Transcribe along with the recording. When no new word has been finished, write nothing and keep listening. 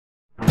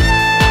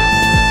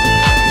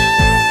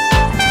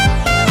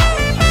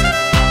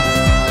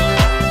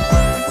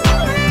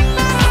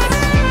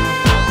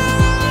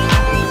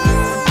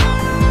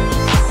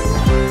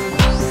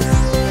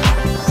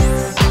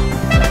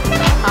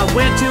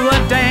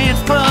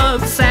dance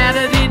club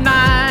Saturday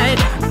night.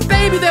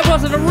 Baby, there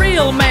wasn't a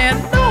real man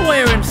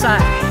nowhere in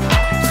sight.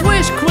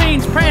 Swish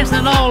queens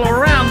prancing all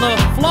around the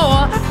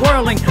floor,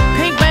 whirling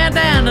pink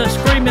bandanas,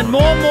 screaming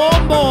more, more,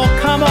 more.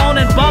 Come on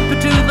and bump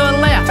it to the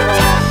left,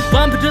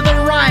 bump it to the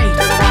right.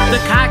 The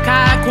Ky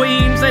Ky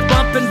queens, they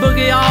bump and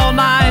boogie all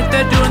night.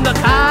 They're doing the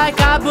Ky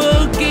Ky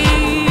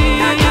Boogie.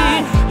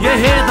 You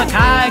hear the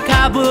Ky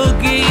Ky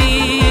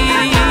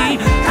Boogie.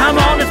 Come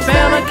on and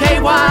spell it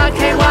K-Y,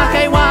 K-Y,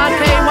 K-Y,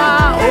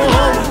 K-Y.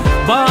 Oh,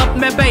 bump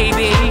me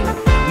baby,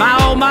 my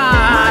oh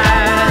my.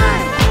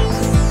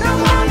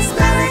 Come on,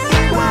 spell it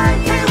K-Y,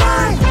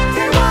 K-Y,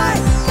 K-Y,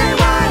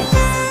 K-Y.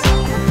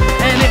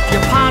 And if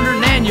you're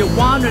pondering and you're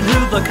wondering who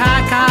the Ky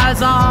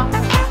Kys are,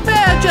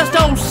 they're just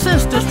old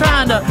sisters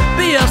trying to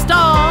be a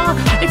star.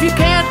 If you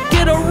can't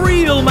get a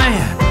real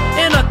man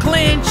in a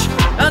clinch,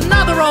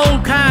 another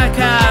old Ky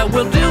Ky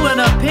will do in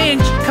a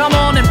pinch. Come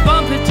on and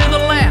bump it to the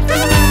left,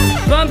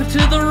 bump it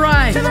to the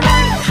right.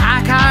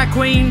 Ky Ky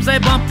queens, they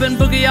bump and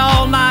boogie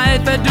all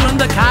night. They're doing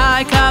the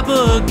Ky Ky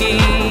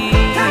Boogie.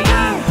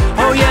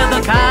 Oh yeah,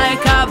 the Ky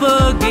Ky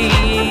Boogie.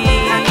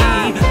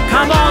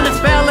 Come on and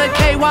spell it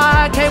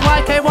K-Y,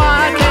 K-Y,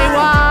 K-Y,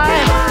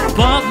 K-Y.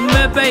 Bump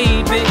me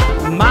baby,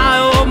 my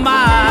oh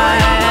my.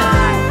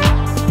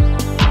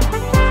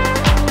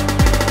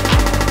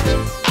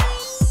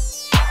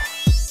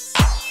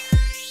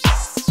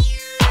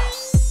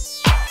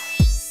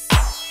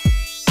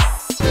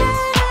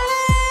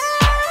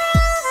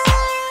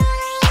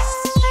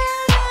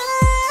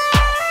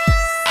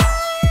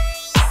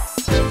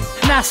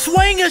 Now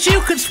swingers,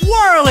 you could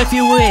swirl if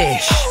you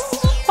wish.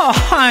 Oh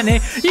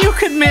honey, you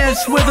could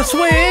miss with a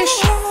swish.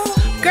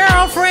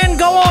 Girlfriend,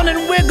 go on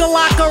and wiggle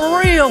like a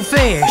real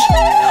fish.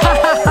 Ha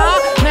ha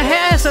ha, now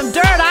here's some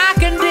dirt I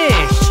can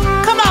dish.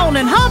 Come on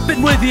and hump it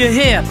with your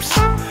hips.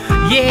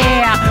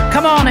 Yeah,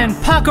 come on and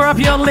pucker up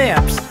your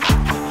lips.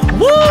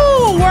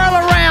 Woo, whirl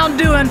around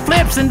doing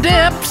flips and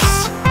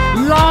dips.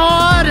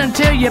 Lord,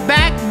 until your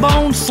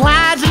backbone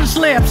slides and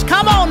slips.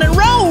 Come on and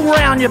roll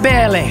around your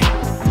belly.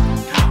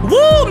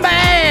 Woo,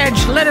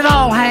 Madge, let it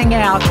all hang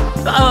out.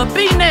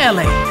 Be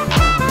Nelly.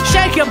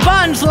 Shake your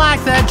buns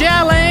like they're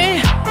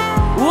jelly.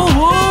 Woo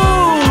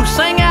woo,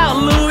 sing out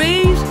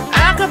Louise,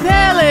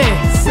 acapella.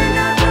 Sing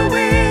out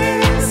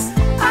Louise,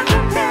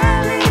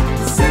 acapella.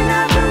 Sing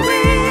out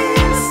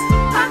Louise,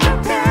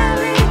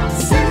 acapella.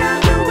 Sing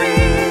out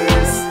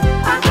Louise,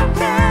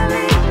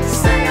 acapella.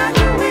 Sing out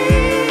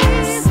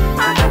Louise,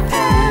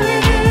 acapella.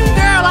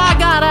 Girl, I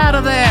got out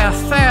of there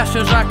fast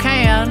as I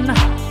can.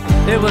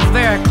 It was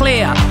very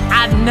clear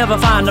I'd never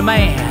find a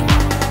man.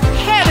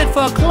 Headed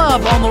for a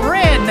club on the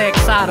redneck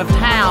side of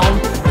town.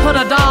 Put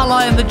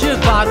 $1 in the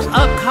jukebox,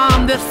 up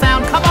come this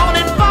sound. Come on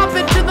and bump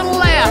it to the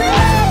left,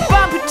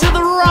 bump it to the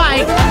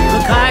right.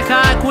 The Ky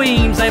Ky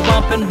queens, they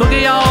bump and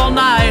boogie all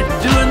night,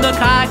 doing the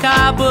Ky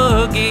Ky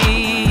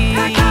Boogie.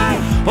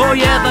 Oh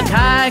yeah, the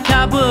Ky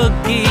Ky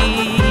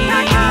Boogie.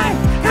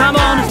 Come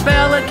on and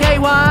spell it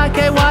K-Y,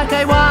 K-Y,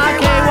 K-Y,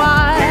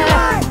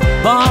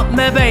 K-Y. Bump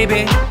me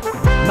baby,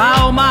 my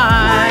oh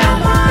my.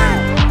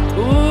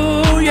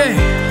 Ooh yeah,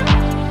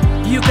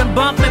 you can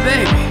bump me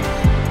baby.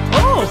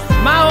 Oh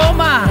my oh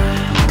my.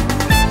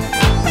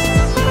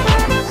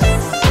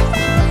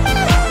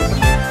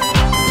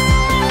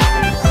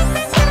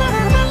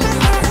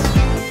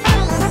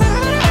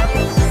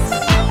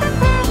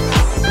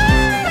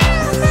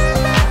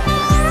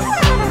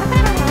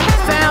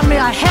 Found me a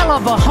hell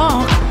of a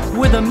hunk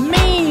with a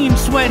mean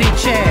sweaty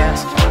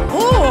chest.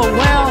 Ooh,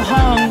 well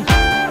hung,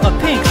 a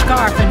pink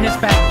scarf in his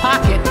back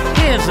pocket.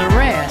 Here's the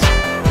rest.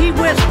 He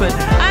whispered,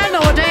 I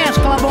know a dance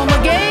club on the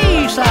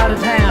gay side of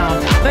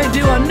town. They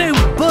do a new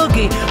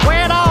boogie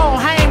where it all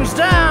hangs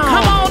down.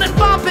 Come on and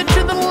bump it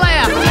to the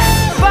left,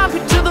 bump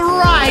it to the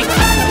right.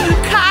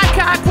 Ky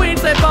Ky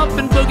queens, they bump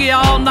and boogie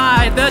all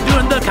night. They're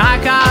doing the Ky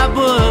Ky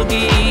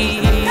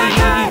Boogie.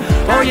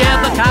 Oh yeah,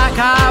 the Ky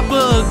Ky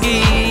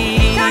Boogie.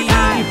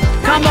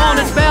 Come on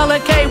and spell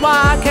it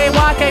K-Y,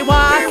 K-Y,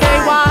 K-Y,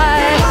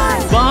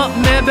 K-Y. Bump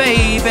me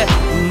baby,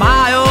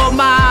 my oh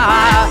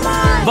my.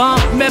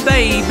 Bump me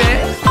baby.